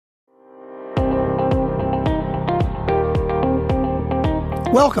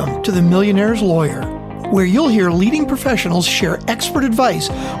Welcome to The Millionaire's Lawyer, where you'll hear leading professionals share expert advice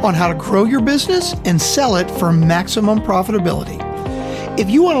on how to grow your business and sell it for maximum profitability. If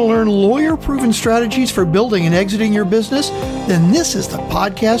you want to learn lawyer-proven strategies for building and exiting your business, then this is the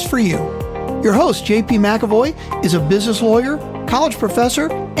podcast for you. Your host, JP McAvoy, is a business lawyer, college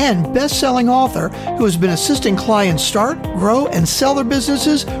professor, and best-selling author who has been assisting clients start, grow, and sell their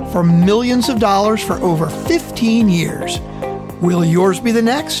businesses for millions of dollars for over 15 years. Will yours be the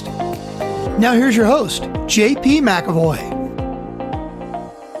next? Now here's your host, JP McAvoy.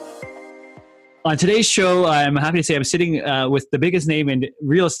 On today's show, I'm happy to say I'm sitting with the biggest name in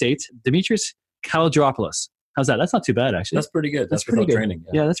real estate, Dimitrios Kalogeropoulos. How's that? That's not too bad, actually. That's pretty good. That's pretty good. Training.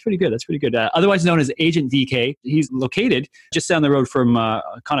 Yeah, that's pretty good. That's pretty good. Otherwise known as Agent DK. He's located just down the road from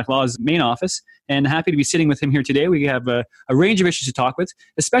Conic Law's main office, and happy to be sitting with him here today. We have a range of issues to talk with,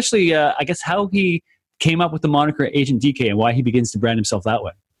 especially, I guess, how he came up with the moniker Agent DK and why he begins to brand himself that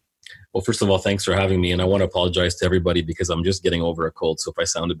way. Well, first of all, thanks for having me. And I want to apologize to everybody because I'm just getting over a cold. So if I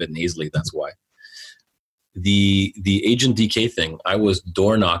sound a bit nasally, that's why. The Agent DK thing, I was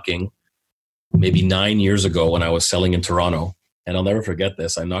door knocking maybe 9 years ago when I was selling in Toronto. And I'll never forget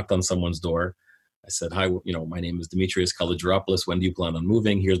this. I knocked on someone's door. I said, hi, my name is Dimitrios Kalogeropoulos. When do you plan on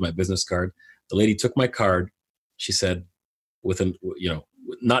moving? Here's my business card. The lady took my card. She said,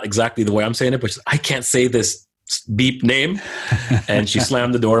 not exactly the way I'm saying it, but she said, I can't say this beep name. And she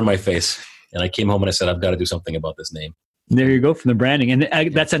slammed the door in my face. And I came home and I said, I've got to do something about this name. There you go, from the branding.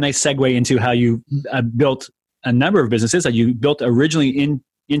 And that's a nice segue into how you built a number of businesses that you built originally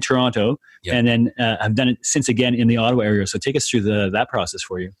in Toronto, yep. And then have done it since again in the Ottawa area. So take us through that process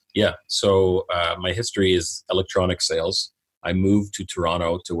for you. Yeah. So my history is electronic sales. I moved to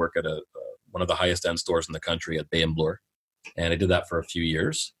Toronto to work at one of the highest end stores in the country at Bay and Bloor. And I did that for a few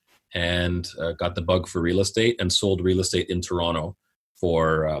years and got the bug for real estate and sold real estate in Toronto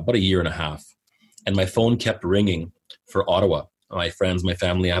for about a year and a half. And my phone kept ringing for Ottawa. My friends, my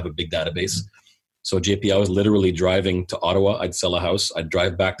family, I have a big database. So JP, I was literally driving to Ottawa. I'd sell a house. I'd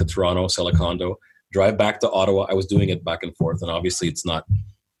drive back to Toronto, sell a condo, drive back to Ottawa. I was doing it back and forth. And obviously it's not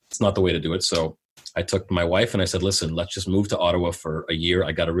the way to do it. So I took my wife and I said, listen, let's just move to Ottawa for a year.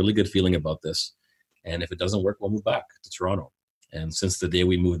 I got a really good feeling about this. And if it doesn't work, we'll move back to Toronto. And since the day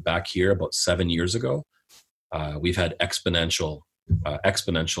we moved back here about 7 years ago, we've had exponential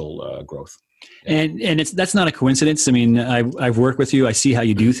growth. And that's not a coincidence. I mean, I've worked with you. I see how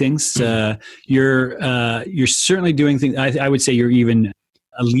you do things. You're certainly doing things. I would say you're even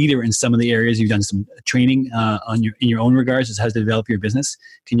a leader in some of the areas. You've done some training in your own regards as how to develop your business.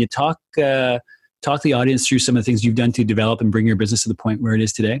 Can you talk the audience through some of the things you've done to develop and bring your business to the point where it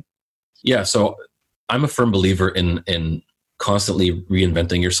is today? Yeah. So I'm a firm believer in constantly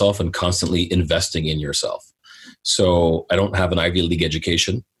reinventing yourself and constantly investing in yourself. So I don't have an Ivy League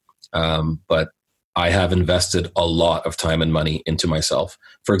education, but I have invested a lot of time and money into myself.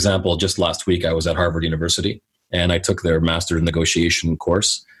 For example, just last week, I was at Harvard University and I took their master in negotiation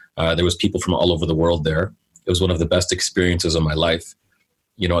course. There was people from all over the world there. It was one of the best experiences of my life.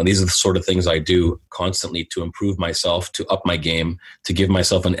 And these are the sort of things I do constantly to improve myself, to up my game, to give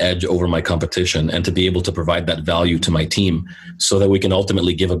myself an edge over my competition, and to be able to provide that value to my team so that we can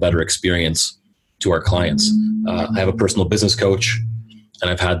ultimately give a better experience to our clients. I have a personal business coach, and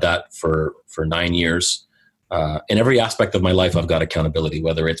I've had that for 9 years. In every aspect of my life, I've got accountability,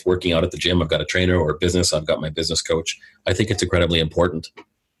 whether it's working out at the gym, I've got a trainer, or business, I've got my business coach. I think it's incredibly important.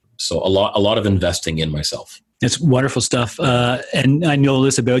 So a lot of investing in myself. It's wonderful stuff. And I know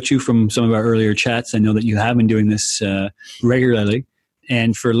this about you from some of our earlier chats. I know that you have been doing this regularly.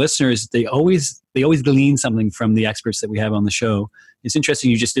 And for listeners, they always glean something from the experts that we have on the show. It's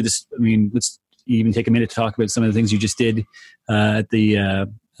interesting you just did this. I mean, let's even take a minute to talk about some of the things you just did at the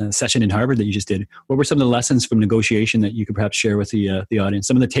session in Harvard that you just did. What were some of the lessons from negotiation that you could perhaps share with the audience?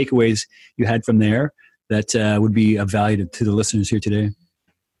 Some of the takeaways you had from there that would be of value to the listeners here today.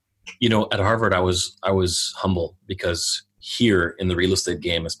 At Harvard, I was humble because here in the real estate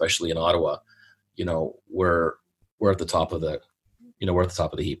game, especially in Ottawa, we're at the top of the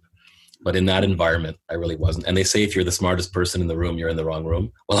heap. But in that environment, I really wasn't. And they say if you're the smartest person in the room, you're in the wrong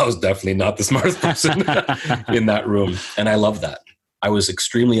room. Well, I was definitely not the smartest person in that room. And I love that. I was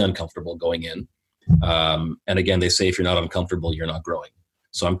extremely uncomfortable going in. And again, they say if you're not uncomfortable, you're not growing.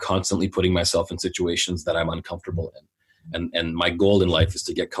 So I'm constantly putting myself in situations that I'm uncomfortable in. And my goal in life is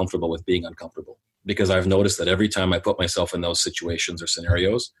to get comfortable with being uncomfortable, because I've noticed that every time I put myself in those situations or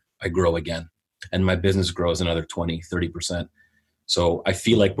scenarios, I grow again. And my business grows another 20, 30%. So I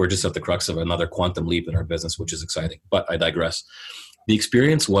feel like we're just at the crux of another quantum leap in our business, which is exciting. But I digress. The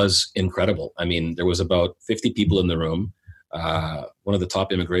experience was incredible. I mean, there was about 50 people in the room. One of the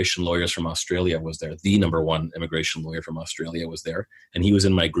top immigration lawyers from Australia was there. The number one immigration lawyer from Australia was there. And he was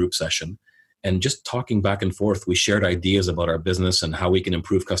in my group session. And just talking back and forth, we shared ideas about our business and how we can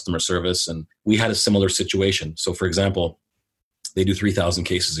improve customer service. And we had a similar situation. So for example, they do 3,000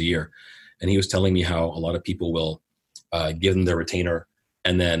 cases a year. And he was telling me how a lot of people will give them their retainer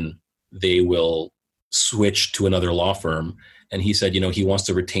and then they will switch to another law firm. And he said, he wants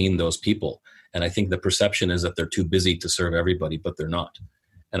to retain those people. And I think the perception is that they're too busy to serve everybody, but they're not.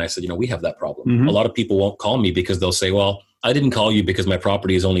 And I said, we have that problem. Mm-hmm. A lot of people won't call me because they'll say, well, I didn't call you because my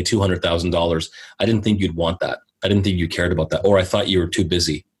property is only $200,000. I didn't think you'd want that. I didn't think you cared about that. Or I thought you were too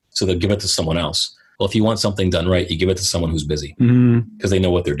busy. So they'll give it to someone else. Well, if you want something done right, you give it to someone who's busy because they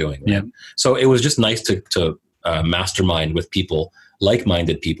know what they're doing. Right? Yeah. So it was just nice to mastermind with people,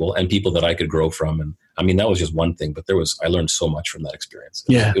 like-minded people, and people that I could grow from. And I mean, that was just one thing, but I learned so much from that experience.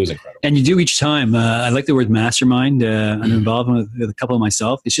 It was incredible. And you do each time. I like the word mastermind. I'm involved with a couple of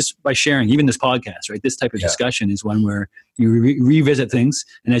myself. It's just by sharing, even this podcast, right? This type of discussion is one where you revisit things.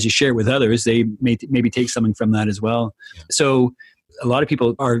 And as you share it with others, they may maybe take something from that as well. Yeah. So a lot of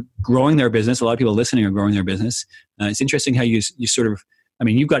people are growing their business. A lot of people listening are growing their business. It's interesting how you sort of,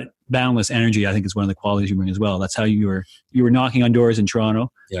 you've got boundless energy. I think is one of the qualities you bring as well. That's how you were knocking on doors in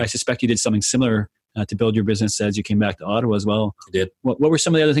Toronto. Yeah. I suspect you did something similar to build your business as you came back to Ottawa as well. I did. What were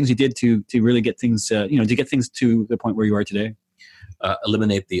some of the other things you did to really get things, to get things to the point where you are today?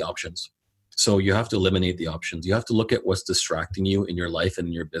 Eliminate the options. So you have to eliminate the options. You have to look at what's distracting you in your life and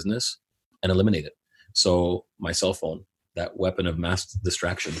in your business and eliminate it. So my cell phone, that weapon of mass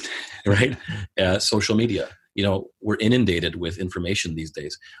distraction, right? Social media. We're inundated with information these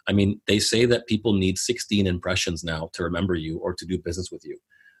days. They say that people need 16 impressions now to remember you or to do business with you.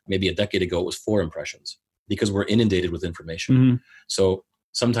 Maybe a decade ago, it was 4 impressions because we're inundated with information. Mm-hmm. So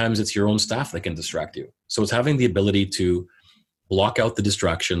sometimes it's your own staff that can distract you. So it's having the ability to block out the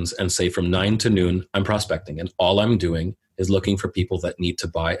distractions and say from 9 to noon, I'm prospecting. And all I'm doing is looking for people that need to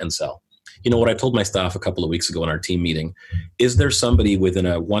buy and sell. What I told my staff a couple of weeks ago in our team meeting, is there somebody within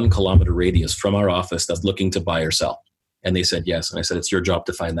a 1 kilometer radius from our office that's looking to buy or sell? And they said, yes. And I said, it's your job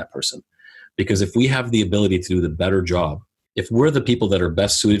to find that person. Because if we have the ability to do the better job, if we're the people that are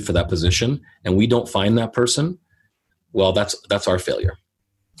best suited for that position and we don't find that person, well, that's our failure.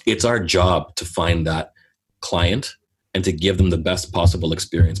 It's our job to find that client and to give them the best possible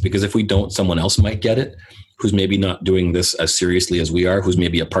experience. Because if we don't, someone else might get it, who's maybe not doing this as seriously as we are, who's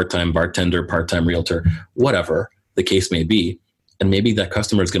maybe a part-time bartender, part-time realtor, whatever the case may be. And maybe that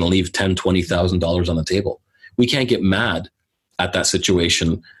customer is going to leave $10,000, $20,000 on the table. We can't get mad at that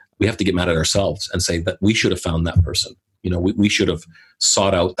situation. We have to get mad at ourselves and say that we should have found that person. We should have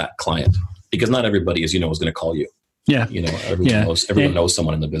sought out that client because not everybody, as is going to call you. Yeah. Everyone knows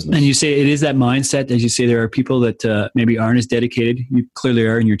someone in the business. And you say it is that mindset. As you say, there are people that maybe aren't as dedicated. You clearly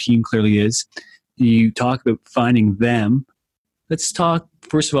are, and your team clearly is. You talk about finding them. Let's talk,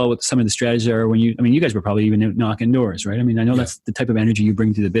 first of all, what some of the strategies are when you guys were probably even knocking doors, right? I know that's the type of energy you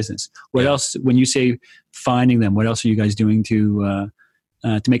bring to the business. What else, when you say finding them, what else are you guys doing to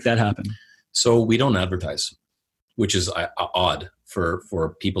make that happen? So we don't advertise, which is odd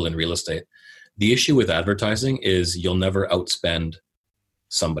for people in real estate. The issue with advertising is you'll never outspend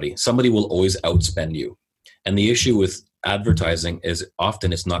somebody. Somebody will always outspend you. And the issue with advertising is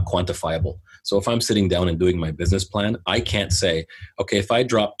often it's not quantifiable. So if I'm sitting down and doing my business plan, I can't say, okay, if I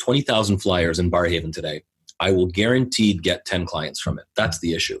drop 20,000 flyers in Barrhaven today, I will guaranteed get 10 clients from it. That's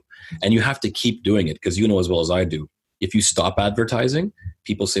the issue. And you have to keep doing it because as well as I do, if you stop advertising,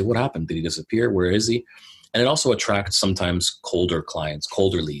 people say, what happened? Did he disappear? Where is he? And it also attracts sometimes colder clients,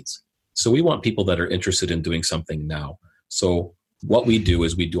 colder leads. So we want people that are interested in doing something now. So what we do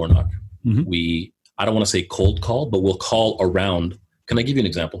is we door knock. Mm-hmm. I don't want to say cold call, but we'll call around. Can I give you an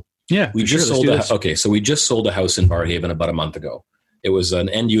example? Yeah. We just sold we just sold a house in Barrhaven about a month ago. It was an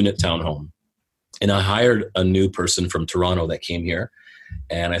end unit townhome. And I hired a new person from Toronto that came here.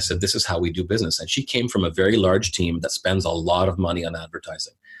 And I said, this is how we do business. And she came from a very large team that spends a lot of money on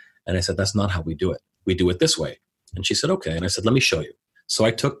advertising. And I said, that's not how we do it. We do it this way. And she said, okay. And I said, let me show you. So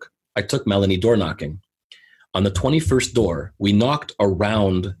I took Melanie door knocking. On the 21st door, we knocked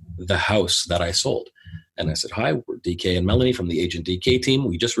around the house that I sold. And I said, hi, we're DK and Melanie from the Agent DK team.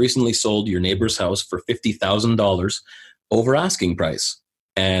 We just recently sold your neighbor's house for $50,000 over asking price.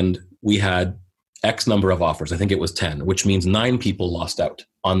 And we had X number of offers. I think it was 10, which means 9 people lost out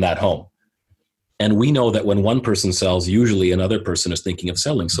on that home. And we know that when one person sells, usually another person is thinking of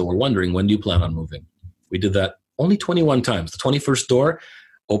selling. So we're wondering, when do you plan on moving? We did that only 21 times. The 21st door,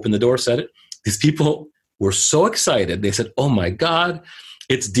 opened the door, said it. These people were so excited. They said, oh my God,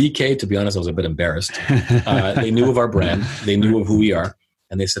 It's DK. To be honest, I was a bit embarrassed. They knew of our brand. They knew of who we are.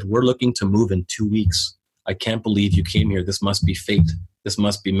 And they said, we're looking to move in 2 weeks. I can't believe you came here. This must be fate. This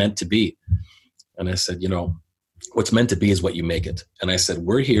must be meant to be. And I said, what's meant to be is what you make it. And I said,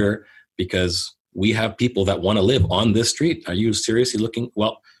 we're here because we have people that want to live on this street. Are you seriously looking?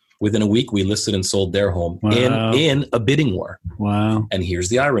 Well, within a week, we listed and sold their home in a bidding war. Wow. And here's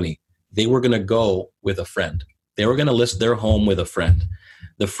the irony. They were going to go with a friend. They were going to list their home with a friend.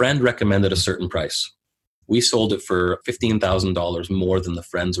 The friend recommended a certain price. We sold it for $15,000 more than the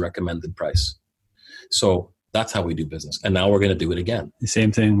friend's recommended price. So that's how we do business. And now we're going to do it again. The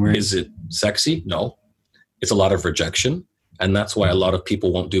same thing. Right? Is it sexy? No. It's a lot of rejection. And that's why a lot of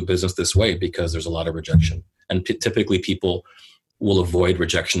people won't do business this way, because there's a lot of rejection. And typically people will avoid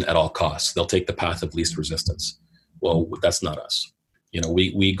rejection at all costs. They'll take the path of least resistance. Well, that's not us.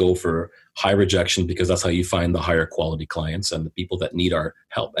 We go for high rejection because that's how you find the higher quality clients and the people that need our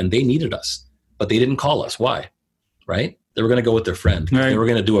help. And they needed us, but they didn't call us. Why? Right? They were going to go with their friend. Right. They were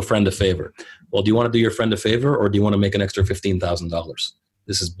going to do a friend a favor. Well, do you want to do your friend a favor, or do you want to make an extra $15,000?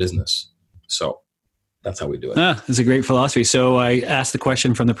 This is business. So that's how we do it. That's a great philosophy. So I asked the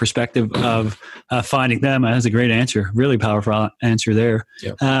question from the perspective of finding them. That's a great answer. Really powerful answer there.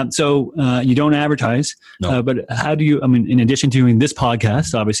 Yep. So you don't advertise, no. But how do you, in addition to doing this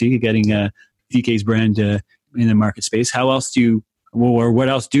podcast, obviously getting DK's brand in the market space, what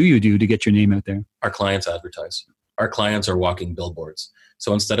else do you do to get your name out there? Our clients advertise. Our clients are walking billboards.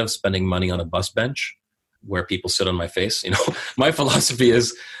 So instead of spending money on a bus bench where people sit on my face, my philosophy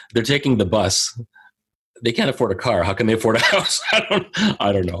is they're taking the bus. They can't afford a car. How can they afford a house?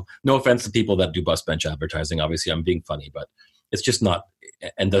 I don't know. No offense to people that do bus bench advertising. Obviously, I'm being funny, but it's just not.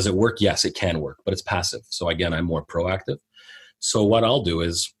 And does it work? Yes, it can work, but it's passive. So again, I'm more proactive. So what I'll do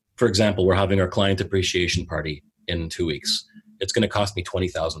is, for example, we're having our client appreciation party in 2 weeks. It's going to cost me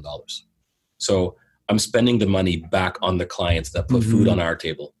 $20,000. So I'm spending the money back on the clients that put food on our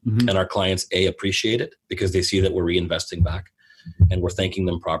table. Mm-hmm. And our clients, appreciate it because they see that we're reinvesting back. And we're thanking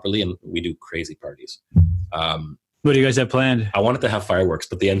them properly, and we do crazy parties. What do you guys have planned? I wanted to have fireworks,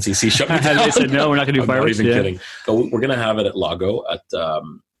 but the NCC shut me down. They said, no, we're not going to do fireworks. I'm not even kidding. But we're going to have it at Lago at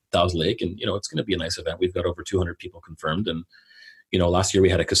Dow's Lake, and it's going to be a nice event. We've got over 200 people confirmed, and last year we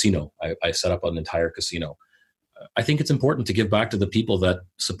had a casino. I set up an entire casino. I think it's important to give back to the people that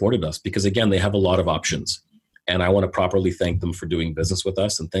supported us because, again, they have a lot of options, and I want to properly thank them for doing business with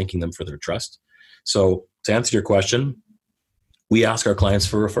us and thanking them for their trust. So to answer your question, we ask our clients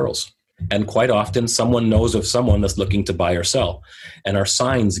for referrals. And quite often, someone knows of someone that's looking to buy or sell. And our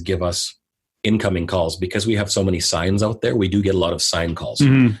signs give us incoming calls. Because we have so many signs out there, we do get a lot of sign calls.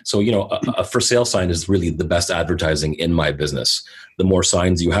 Mm-hmm. So, a for sale sign is really the best advertising in my business. The more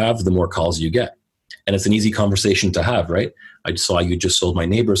signs you have, the more calls you get. And it's an easy conversation to have, right? I saw you just sold my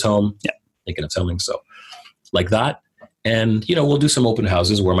neighbor's home. Yeah, thinking of selling. So like that. And, we'll do some open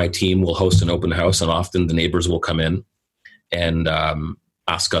houses where my team will host an open house. And often the neighbors will come in and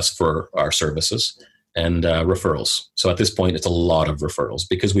ask us for our services and referrals. So at this point, it's a lot of referrals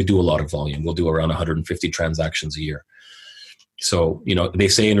because we do a lot of volume. We'll do around 150 transactions a year. So, they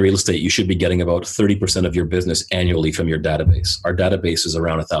say in real estate, you should be getting about 30% of your business annually from your database. Our database is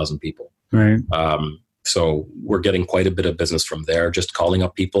around 1,000 people. Right. So we're getting quite a bit of business from there, just calling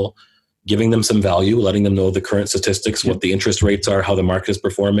up people, giving them some value, letting them know the current statistics, what the interest rates are, how the market is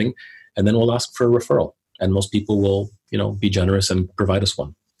performing, and then we'll ask for a referral. And most people will, be generous and provide us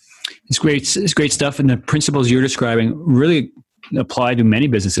one. It's great. It's great stuff. And the principles you're describing really apply to many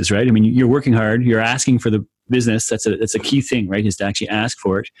businesses, right? You're working hard. You're asking for the business. That's a key thing, right? Is to actually ask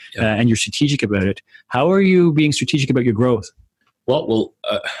for it. Yeah. And you're strategic about it. How are you being strategic about your growth? Well,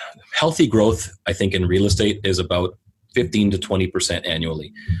 healthy growth, I think, in real estate is about 15 to 20%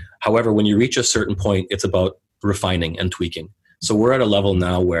 annually. However, when you reach a certain point, it's about refining and tweaking. So we're at a level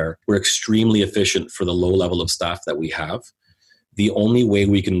now where we're extremely efficient for the low level of staff that we have. The only way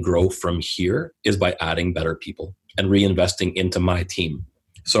we can grow from here is by adding better people and reinvesting into my team.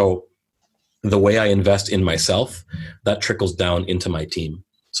 So the way I invest in myself, that trickles down into my team.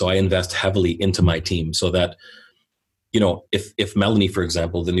 So I invest heavily into my team so that, if Melanie, for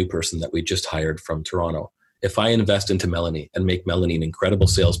example, the new person that we just hired from Toronto, if I invest into Melanie and make Melanie an incredible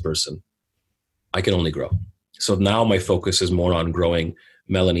salesperson, I can only grow. So now my focus is more on growing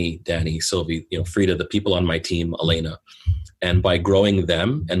Melanie, Danny, Sylvie, Frida, the people on my team, Elena. And by growing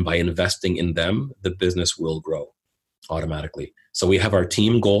them and by investing in them, the business will grow automatically. So we have our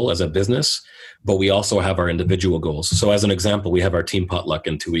team goal as a business, but we also have our individual goals. So as an example, we have our team potluck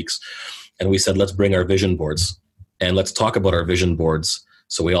in 2 weeks. And we said, let's bring our vision boards and let's talk about our vision boards.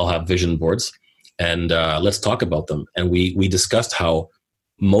 So we all have vision boards and let's talk about them. And we discussed how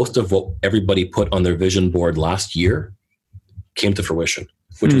most of what everybody put on their vision board last year came to fruition,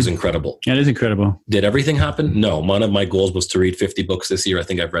 which was incredible. That is incredible. Did everything happen? No. One of my goals was to read 50 books this year. I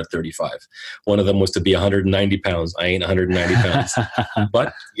think I've read 35. One of them was to be 190 pounds. I ain't 190 pounds.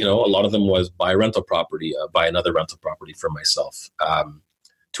 But, a lot of them was buy a rental property, buy another rental property for myself,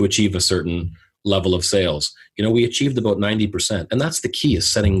 to achieve a certain level of sales. We achieved about 90%. And that's the key, is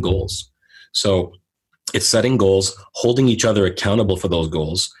setting goals. So it's setting goals, holding each other accountable for those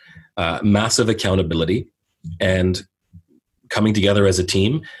goals, massive accountability, and coming together as a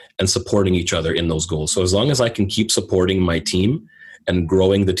team and supporting each other in those goals. So as long as I can keep supporting my team and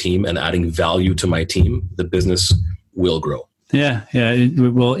growing the team and adding value to my team, the business will grow. Yeah, it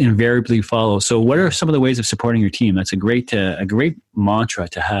will invariably follow. So what are some of the ways of supporting your team? That's a great mantra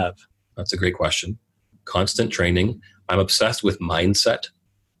to have. That's a great question. Constant training. I'm obsessed with mindset.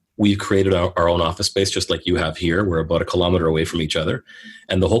 We've created our own office space, just like you have here. We're about 1 kilometer away from each other.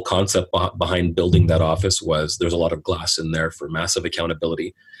 And the whole concept behind building that office was there's a lot of glass in there for massive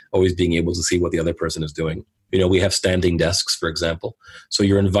accountability, always being able to see what the other person is doing. We have standing desks, for example. So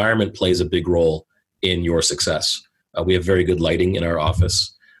your environment plays a big role in your success. We have very good lighting in our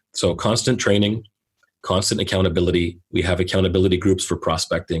office. So constant training, constant accountability. We have accountability groups for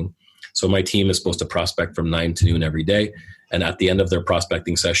prospecting. So my team is supposed to prospect from 9 to noon every day. And at the end of their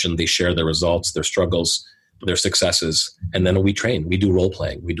prospecting session, they share their results, their struggles, their successes. And then we train. We do role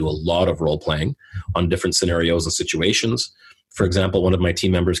playing. We do a lot of role playing on different scenarios and situations. For example, one of my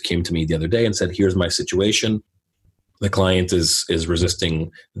team members came to me the other day and said, here's my situation. The client is resisting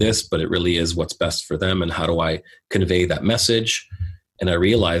this, but it really is what's best for them. And how do I convey that message? And I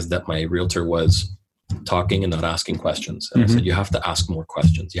realized that my realtor was talking and not asking questions. And I said, you have to ask more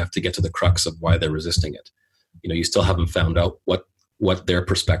questions. You have to get to the crux of why they're resisting it. You still haven't found out what their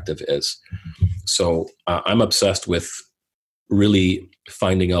perspective is. So I'm obsessed with really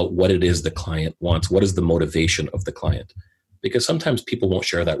finding out what it is the client wants. What is the motivation of the client? Because sometimes people won't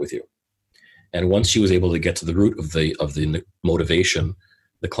share that with you. And once she was able to get to the root of the motivation,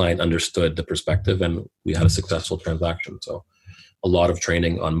 the client understood the perspective, and we had a successful transaction. So a lot of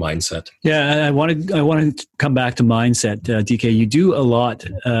training on mindset. Yeah, I want to come back to mindset, DK. You do a lot,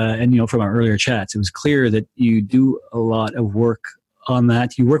 and from our earlier chats, it was clear that you do a lot of work on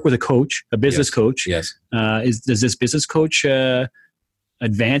that. You work with a coach, a business coach. Yes. Does this business coach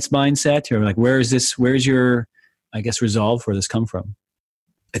advanced mindset, or where's your, resolve for this come from?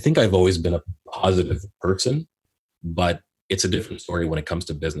 I think I've always been a positive person, but it's a different story when it comes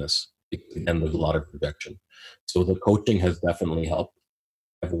to business. And there's a lot of projection. So the coaching has definitely helped.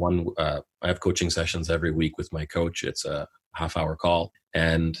 I have coaching sessions every week with my coach. It's a half-hour call,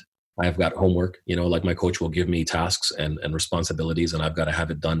 and I've got homework. Like my coach will give me tasks and responsibilities, and I've got to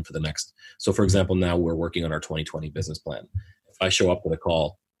have it done for the next. So for example, now we're working on our 2020 business plan. If I show up to the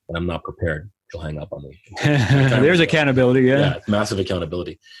call and I'm not prepared, she'll hang up on me. There's accountability. Yeah, it's massive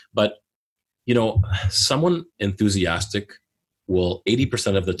accountability. But someone enthusiastic will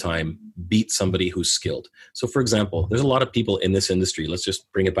 80% of the time beat somebody who's skilled. So for example, there's a lot of people in this industry, let's just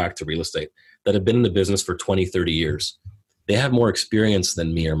bring it back to real estate, that have been in the business for 20, 30 years. They have more experience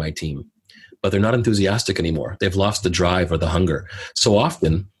than me or my team, but they're not enthusiastic anymore. They've lost the drive or the hunger. So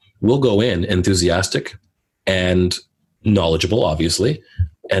often we'll go in enthusiastic and knowledgeable, obviously,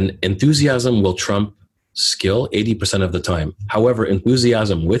 and enthusiasm will trump skill 80% of the time. However,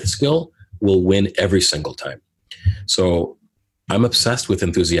 enthusiasm with skill will win every single time. So I'm obsessed with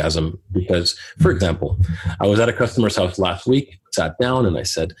enthusiasm because, for example, I was at a customer's house last week, sat down, and I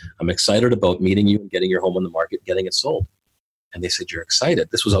said, I'm excited about meeting you and getting your home on the market, getting it sold. And they said, you're excited.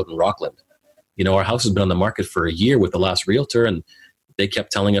 This was out in Rockland. Our house has been on the market for a year with the last realtor, and they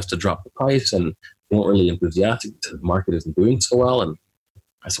kept telling us to drop the price, and they weren't really enthusiastic. The market isn't doing so well. And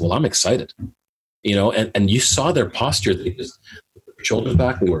I said, well, I'm excited. And you saw their posture. They just put their shoulders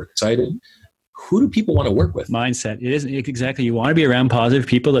back. They were excited. Who do people want to work with? Mindset. It isn't exactly. You want to be around positive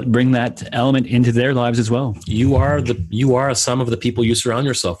people that bring that element into their lives as well. You are some of the people you surround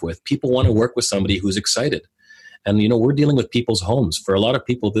yourself with. People want to work with somebody who's excited. And, we're dealing with people's homes. For a lot of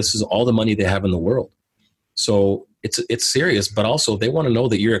people, this is all the money they have in the world. So it's serious, but also they want to know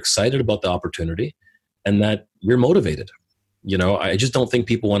that you're excited about the opportunity and that you're motivated. I just don't think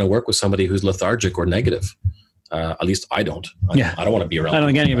people want to work with somebody who's lethargic or negative. At least I don't. I don't want to be around. I don't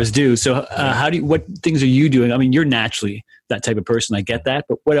think any of us do. So what things are you doing? I mean, you're naturally that type of person. I get that.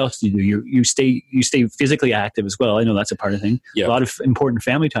 But what else do you do? You stay physically active as well. I know that's a part of the thing. Yeah. A lot of important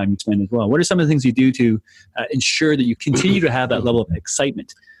family time you spend as well. What are some of the things you do to ensure that you continue to have that level of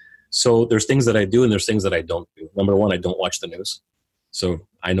excitement? So there's things that I do and there's things that I don't do. Number one, I don't watch the news. So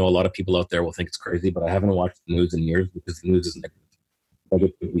I know a lot of people out there will think it's crazy, but I haven't watched the news in years because the news is negative.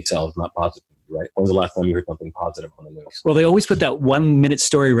 negativity sells, not positivity, right? When was the last time you heard something positive on the news? Well, they always put that 1 minute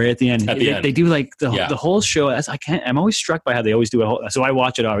story right at the end. They do like the whole show. I'm always struck by how they always do a whole, so I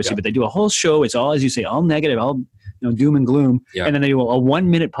watch it obviously, but they do a whole show. It's all, as you say, all negative, all doom and gloom. Yeah. And then they do a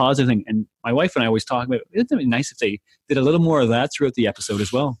 1 minute positive thing. And my wife and I always talk about, isn't it nice if they did a little more of that throughout the episode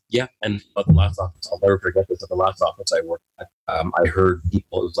as well? Yeah. And at the last office, I'll never forget this, at the last office I worked at, I heard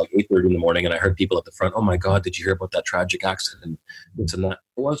people, it was like 8:30 in the morning, and I heard people at the front, oh my God, did you hear about that tragic accident? And this and that.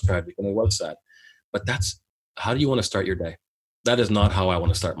 It was tragic and it was sad. But how do you want to start your day? That is not how I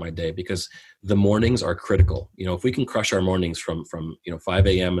want to start my day, because the mornings are critical. If we can crush our mornings from 5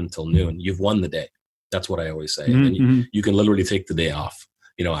 a.m. until noon, you've won the day. That's what I always say. And then you can literally take the day off,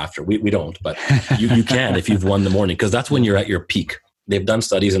 after. We don't, but you can if you've won the morning, because that's when you're at your peak. They've done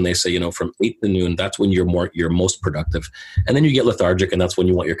studies and they say, from 8 to noon, that's when you're most productive. And then you get lethargic, and that's when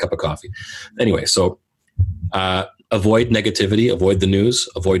you want your cup of coffee. Anyway, so avoid negativity, avoid the news,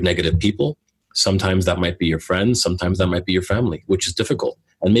 avoid negative people. Sometimes that might be your friends. Sometimes that might be your family, which is difficult.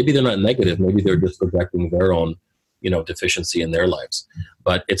 And maybe they're not negative. Maybe they're just projecting their own, deficiency in their lives.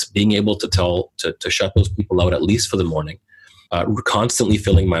 But it's being able to shut those people out, at least for the morning. Constantly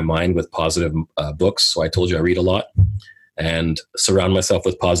filling my mind with positive books. So I told you I read a lot, and surround myself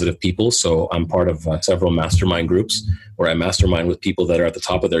with positive people. So I'm part of several mastermind groups where I mastermind with people that are at the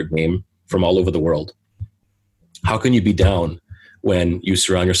top of their game from all over the world. How can you be down when you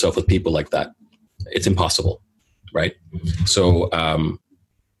surround yourself with people like that? It's impossible, right? So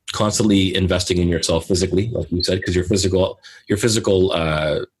constantly investing in yourself physically, like you said, because your physical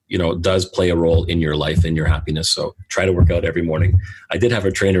does play a role in your life, in your happiness. So try to work out every morning. I did have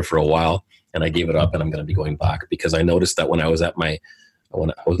a trainer for a while, and I gave it up, and I'm going to be going back, because I noticed that when I was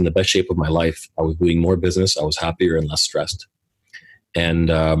when I was in the best shape of my life, I was doing more business, I was happier and less stressed.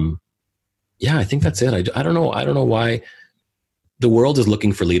 And I think that's it. I don't know why the world is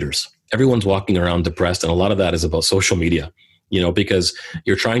looking for leaders. Everyone's walking around depressed, and a lot of that is about social media, because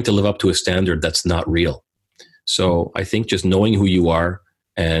you're trying to live up to a standard that's not real. So I think just knowing who you are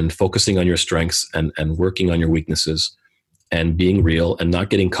and focusing on your strengths and working on your weaknesses and being real and not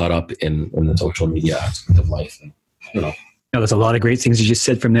getting caught up in the social media aspect of life. There's a lot of great things you just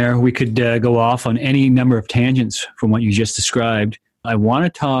said from there. We could go off on any number of tangents from what you just described. I want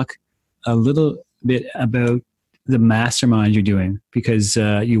to talk a little bit about the mastermind you're doing, because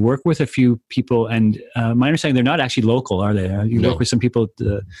you work with a few people, and my understanding, they're not actually local, are they? You work with some people.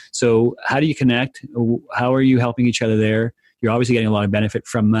 So how do you connect? How are you helping each other there? You're obviously getting a lot of benefit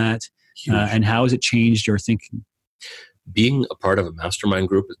from that. And how has it changed your thinking? Being a part of a mastermind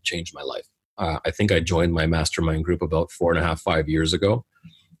group has changed my life. I think I joined my mastermind group about 5 years ago.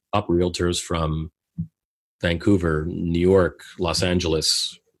 Top realtors from Vancouver, New York, Los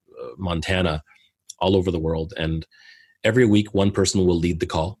Angeles, Montana, all over the world. And every week, one person will lead the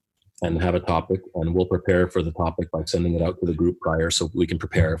call and have a topic, and we'll prepare for the topic by sending it out to the group prior so we can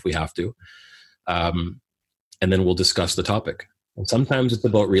prepare if we have to. And then we'll discuss the topic. And sometimes it's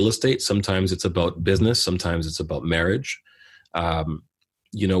about real estate. Sometimes it's about business. Sometimes it's about marriage.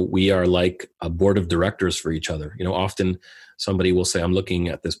 We are like a board of directors for each other. Often somebody will say, I'm looking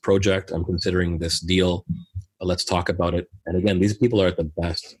at this project, I'm considering this deal, let's talk about it. And again, these people are at the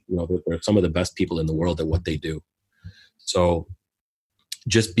best, they're some of the best people in the world at what they do. So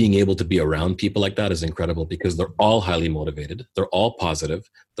just being able to be around people like that is incredible, because they're all highly motivated. They're all positive.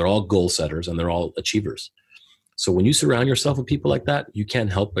 They're all goal setters, and they're all achievers. So when you surround yourself with people like that, you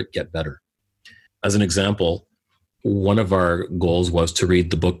can't help but get better. As an example, one of our goals was to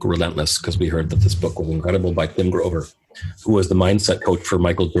read the book Relentless, because we heard that this book was incredible, by Tim Grover, who was the mindset coach for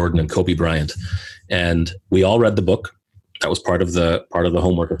Michael Jordan and Kobe Bryant. And we all read the book. That was part of the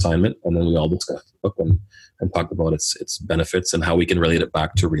homework assignment. And then we all discussed the book and talked about its benefits and how we can relate it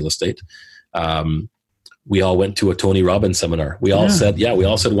back to real estate. We all went to a Tony Robbins seminar. We all said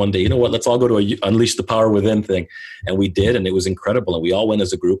one day, you know what, let's all go to a Unleash the Power Within thing. And we did, and it was incredible. And we all went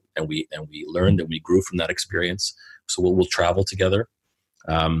as a group, and we learned, and we grew from that experience. So we'll travel together.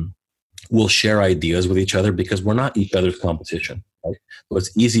 We'll share ideas with each other, because we're not each other's competition, right? So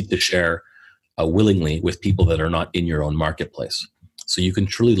it's easy to share willingly with people that are not in your own marketplace. So you can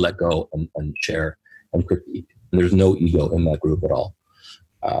truly let go and share and critique. And there's no ego in that group at all.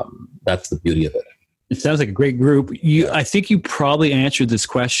 That's the beauty of it. It sounds like a great group. I think you probably answered this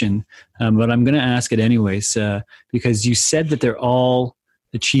question, but I'm going to ask it anyways, because you said that they're all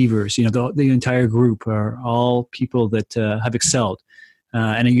achievers. The entire group are all people that have excelled.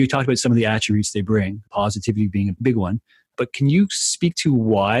 And you talked about some of the attributes they bring, positivity being a big one. But can you speak to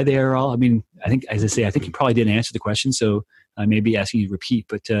why they are all? I mean, I think, as I say, I think you probably didn't answer the question, so I may be asking you to repeat.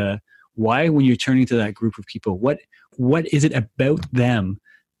 But Why, when you're turning to that group of people, what is it about them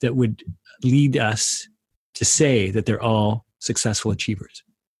that would lead us to say that they're all successful achievers?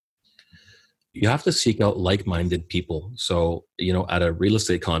 You have to seek out like-minded people. So, at a real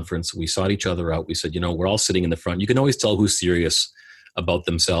estate conference, we sought each other out. We said, we're all sitting in the front. You can always tell who's serious about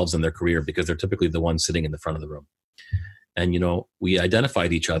themselves and their career because they're typically the ones sitting in the front of the room. And, we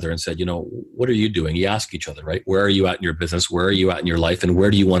identified each other and said, what are you doing? You ask each other, right? Where are you at in your business? Where are you at in your life? And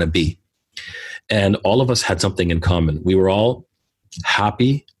where do you want to be? And all of us had something in common. We were all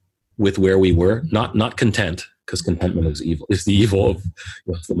happy with where we were, not content, because contentment is evil. It's the evil of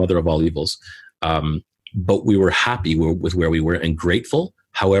it's the mother of all evils. But we were happy with where we were and grateful.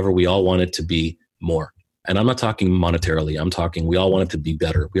 However, we all wanted to be more. And I'm not talking monetarily. I'm talking we all wanted to be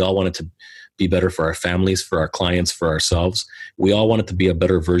better. We all wanted to be better for our families, for our clients, for ourselves. We all wanted to be a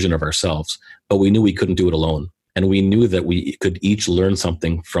better version of ourselves, but we knew we couldn't do it alone. And we knew that we could each learn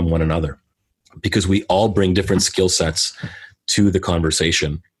something from one another because we all bring different skill sets to the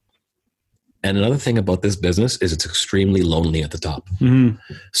conversation. And another thing about this business is it's extremely lonely at the top. Mm-hmm.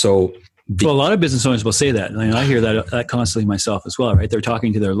 So a lot of business owners will say that. I hear that constantly myself as well, right? They're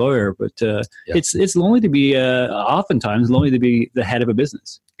talking to their lawyer, but it's lonely to be, oftentimes lonely to be the head of a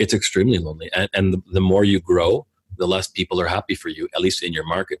business. It's extremely lonely. And the more you grow, the less people are happy for you, at least in your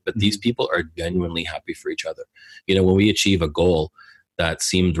market. But these people are genuinely happy for each other. When we achieve a goal that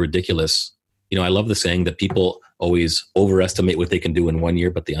seemed ridiculous, I love the saying that people always overestimate what they can do in 1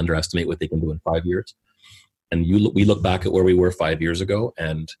 year, but they underestimate what they can do in 5 years. And we look back at where we were 5 years ago,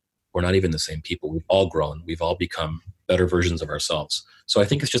 and we're not even the same people. We've all grown. We've all become better versions of ourselves. So I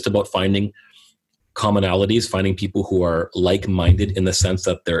think it's just about finding commonalities, finding people who are like-minded in the sense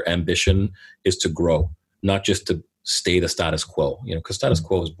that their ambition is to grow, not just to stay the status quo, because status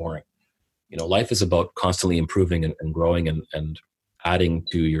quo is boring. Life is about constantly improving and growing and adding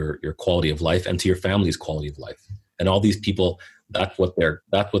to your quality of life and to your family's quality of life. And all these people, that's what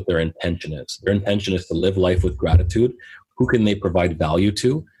their intention is. Their intention is to live life with gratitude. Who can they provide value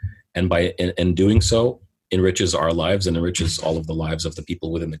to? And by in doing so, enriches our lives and enriches all of the lives of the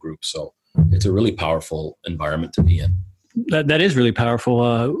people within the group. So it's a really powerful environment to be in. That is really powerful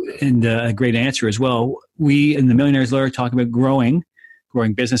and a great answer as well. We in the Millionaire's Lawyer talk about growing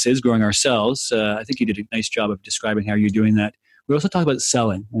businesses, growing ourselves. I think you did a nice job of describing how you're doing that. We also talk about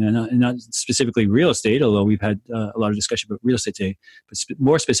selling, and not specifically real estate, although we've had a lot of discussion about real estate today, but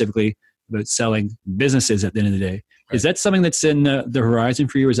more specifically about selling businesses at the end of the day. Right. Is that something that's in the horizon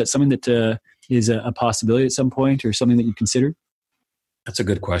for you? Or is that something that is a possibility at some point or something that you considered? That's a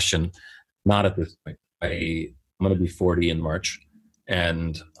good question. Not at this point. I'm going to be 40 in March,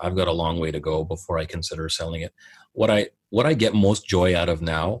 and I've got a long way to go before I consider selling it. What I get most joy out of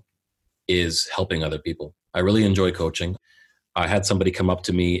now is helping other people. I really enjoy coaching. I had somebody come up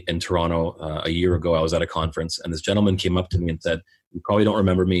to me in Toronto a year ago. I was at a conference, and this gentleman came up to me and said, "You probably don't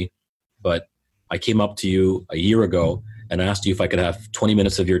remember me, but I came up to you a year ago and asked you if I could have 20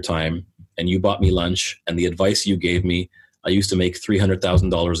 minutes of your time, and you bought me lunch, and the advice you gave me, I used to make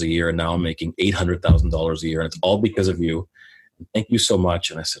 $300,000 a year, and now I'm making $800,000 a year, and it's all because of you. Thank you so much."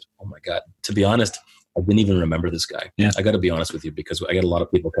 And I said, "Oh my God." To be honest, I didn't even remember this guy. Yeah. I got to be honest with you, because I get a lot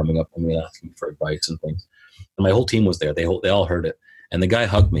of people coming up to me and asking me for advice and things. And my whole team was there. They all heard it. And the guy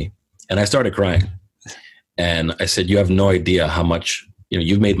hugged me, and I started crying. And I said, "You have no idea how much,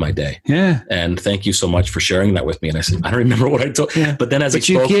 you've made my day. Yeah. And thank you so much for sharing that with me." And I said, "I don't remember what I told you." Yeah. But then as I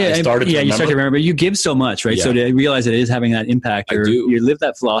spoke, I started to remember. You start to remember. You give so much, right? Yeah. So to realize it is having that impact, or you live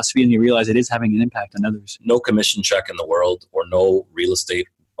that philosophy and you realize it is having an impact on others. No commission check in the world or no real estate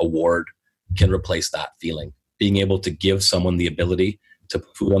award can replace that feeling. Being able to give someone the ability to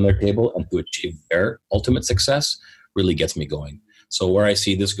put food on their table and to achieve their ultimate success really gets me going. So where I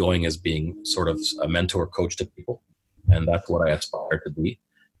see this going is being sort of a mentor coach to people. And that's what I aspire to be.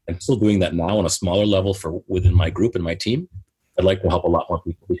 I'm still doing that now on a smaller level within my group and my team. I'd like to help a lot more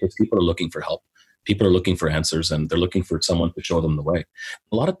people because people are looking for help. People are looking for answers, and they're looking for someone to show them the way.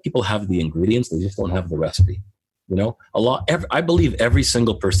 A lot of people have the ingredients. They just don't have the recipe. I believe every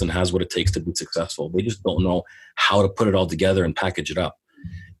single person has what it takes to be successful. They just don't know how to put it all together and package it up.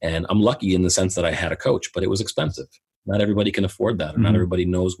 And I'm lucky in the sense that I had a coach, but it was expensive. Not everybody can afford that, and not everybody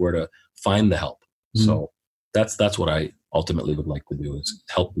knows where to find the help. Mm-hmm. So that's what I ultimately would like to do, is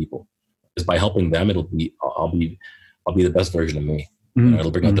help people. Because by helping them, I'll be the best version of me. Mm-hmm.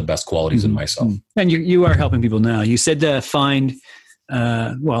 It'll bring out the best qualities in myself. And you are helping people now. You said find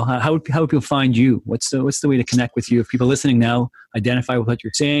how would people find you? What's the way to connect with you? If people listening now identify with what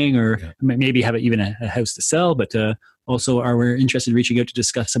you're saying, or maybe have even a house to sell, but also are we interested in reaching out to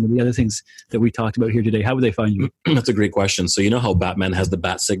discuss some of the other things that we talked about here today? How would they find you? That's a great question. So you know how Batman has the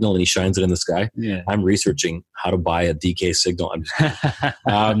bat signal and he shines it in the sky? Yeah. I'm researching how to buy a DK signal.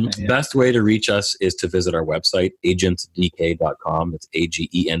 Best way to reach us is to visit our website, agentdk.com. It's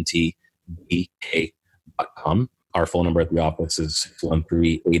AGENTDK.com. Our phone number at the office is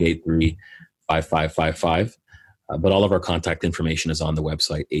 613-883-5555. But all of our contact information is on the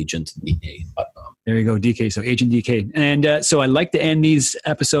website, agentdk.com. There you go, DK. So Agent DK. And so I like to end these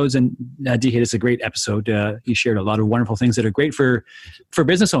episodes, and DK, this is a great episode. You shared a lot of wonderful things that are great for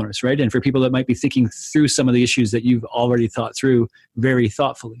business owners, right? And for people that might be thinking through some of the issues that you've already thought through very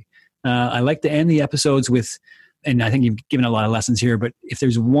thoughtfully. I like to end the episodes with, and I think you've given a lot of lessons here, but if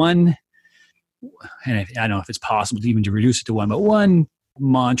there's one, and I don't know if it's possible to even to reduce it to one, but one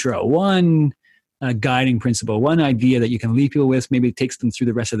mantra, one guiding principle, one idea that you can leave people with, maybe it takes them through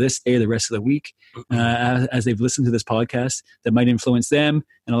the rest of this day or the rest of the week as they've listened to this podcast, that might influence them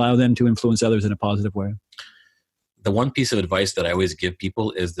and allow them to influence others in a positive way. The one piece of advice that I always give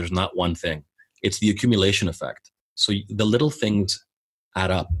people is there's not one thing. It's the accumulation effect. So the little things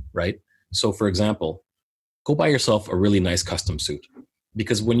add up, right? So for example, go buy yourself a really nice custom suit.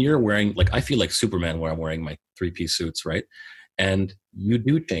 Because when you're wearing, like, I feel like Superman when I'm wearing my 3-piece suits, right? And you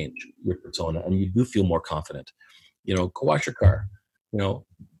do change your persona and you do feel more confident. You know, go wash your car, you know,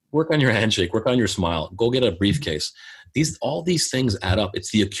 work on your handshake, work on your smile, go get a briefcase. All these things add up.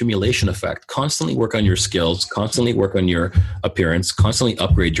 It's the accumulation effect. Constantly work on your skills, constantly work on your appearance, constantly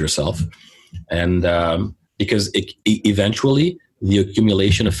upgrade yourself. And because eventually the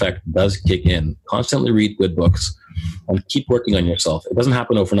accumulation effect does kick in. Constantly read good books and keep working on yourself. It doesn't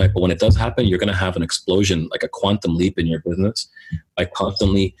happen overnight, but when it does happen, you're going to have an explosion, like a quantum leap in your business by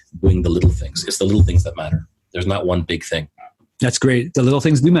constantly doing the little things. It's the little things that matter. There's not one big thing. That's great. The little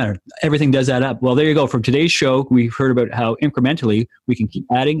things do matter. Everything does add up. Well, there you go. From today's show, we've heard about how incrementally we can keep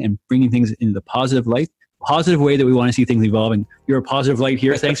adding and bringing things into the positive light, positive way that we want to see things evolving. You're a positive light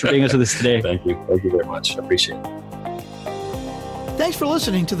here. Thanks for being with us today. Thank you. Thank you very much. I appreciate it. Thanks for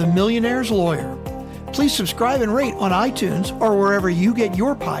listening to The Millionaire's Lawyer. Please subscribe and rate on iTunes or wherever you get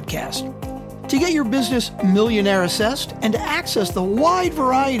your podcast. To get your business millionaire assessed and to access the wide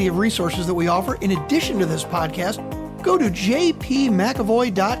variety of resources that we offer in addition to this podcast, go to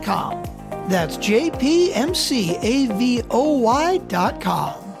jpmcavoy.com. That's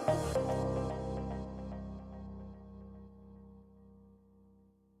jpmcavoy.com.